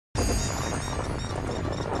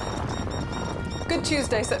Good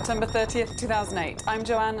Tuesday, September 30th, 2008. I'm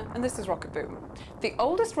Joanne, and this is Rocket Boom. The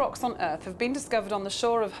oldest rocks on Earth have been discovered on the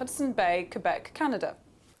shore of Hudson Bay, Quebec, Canada.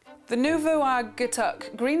 The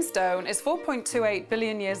Nuvvuagittuq greenstone is 4.28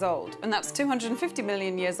 billion years old, and that's 250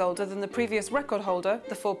 million years older than the previous record holder,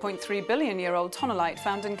 the 4.3 billion-year-old Tonalite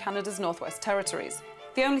found in Canada's Northwest Territories.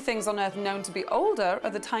 The only things on Earth known to be older are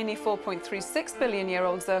the tiny 4.36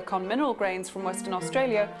 billion-year-old Zircon mineral grains from Western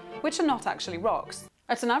Australia, which are not actually rocks.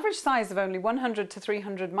 At an average size of only 100 to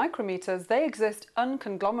 300 micrometers, they exist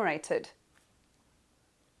unconglomerated.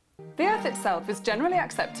 The Earth itself is generally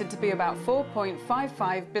accepted to be about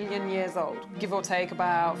 4.55 billion years old, give or take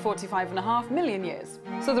about 45.5 million years.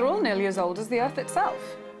 So they're all nearly as old as the Earth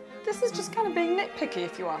itself. This is just kind of being nitpicky,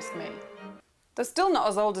 if you ask me. They're still not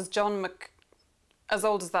as old as as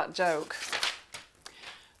old as that joke.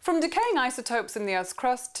 From decaying isotopes in the Earth's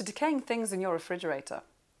crust to decaying things in your refrigerator.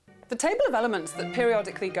 The table of elements that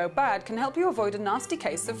periodically go bad can help you avoid a nasty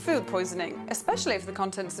case of food poisoning, especially if the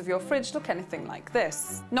contents of your fridge look anything like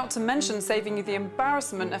this. Not to mention saving you the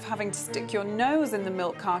embarrassment of having to stick your nose in the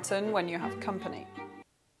milk carton when you have company.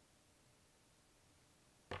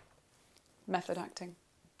 Method acting.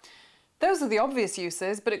 Those are the obvious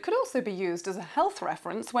uses, but it could also be used as a health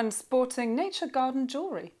reference when sporting nature garden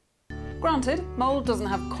jewellery. Granted, mould doesn't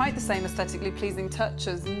have quite the same aesthetically pleasing touch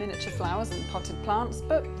as miniature flowers and potted plants,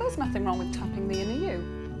 but there's nothing wrong with tapping the inner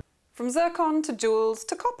you. From zircon to jewels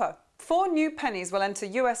to copper, 4 new pennies will enter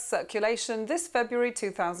US circulation this February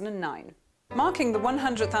 2009. Marking the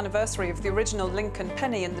 100th anniversary of the original Lincoln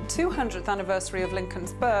penny and the 200th anniversary of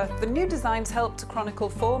Lincoln's birth, the new designs help to chronicle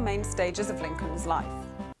 4 main stages of Lincoln's life.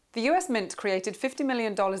 The US Mint created $50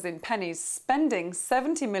 million in pennies, spending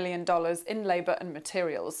 $70 million in labour and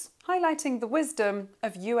materials, highlighting the wisdom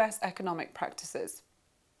of US economic practices.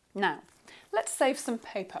 Now, let's save some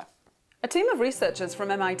paper. A team of researchers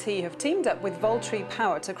from MIT have teamed up with Voltree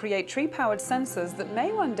Power to create tree-powered sensors that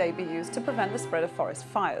may one day be used to prevent the spread of forest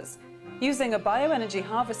fires. Using a bioenergy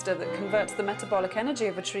harvester that converts the metabolic energy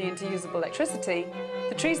of a tree into usable electricity,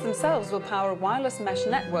 the trees themselves will power a wireless mesh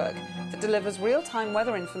network that delivers real-time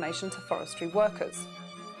weather information to forestry workers.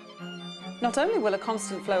 Not only will a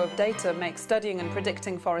constant flow of data make studying and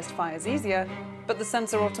predicting forest fires easier, but the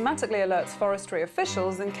sensor automatically alerts forestry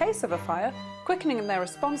officials in case of a fire, quickening their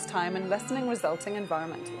response time and lessening resulting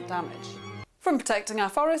environmental damage. From protecting our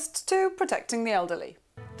forests to protecting the elderly.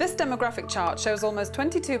 This demographic chart shows almost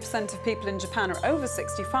 22% of people in Japan are over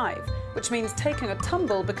 65, which means taking a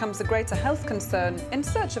tumble becomes a greater health concern in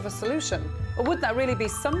search of a solution. Or would that really be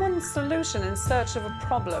someone's solution in search of a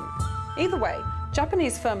problem? Either way,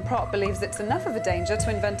 Japanese firm Prop believes it's enough of a danger to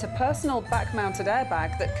invent a personal back-mounted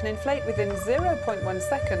airbag that can inflate within 0.1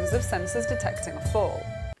 seconds of sensors detecting a fall.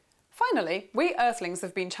 Finally, we Earthlings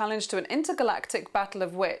have been challenged to an intergalactic battle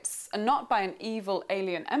of wits, and not by an evil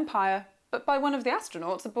alien empire, but by one of the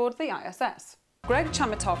astronauts aboard the ISS. Greg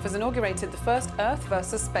Chamitoff has inaugurated the first Earth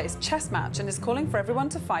versus Space chess match and is calling for everyone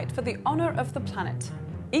to fight for the honour of the planet.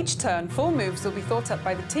 Each turn, 4 moves will be thought up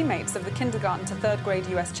by the teammates of the kindergarten to 3rd grade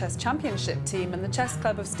US Chess Championship team and the chess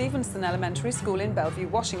club of Stevenson Elementary School in Bellevue,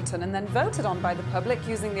 Washington, and then voted on by the public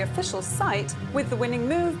using the official site, with the winning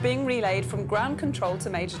move being relayed from ground control to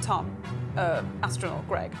Major Tom, astronaut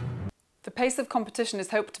Greg. The pace of competition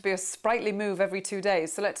is hoped to be a sprightly move every 2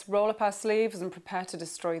 days, so let's roll up our sleeves and prepare to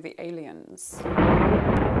destroy the aliens.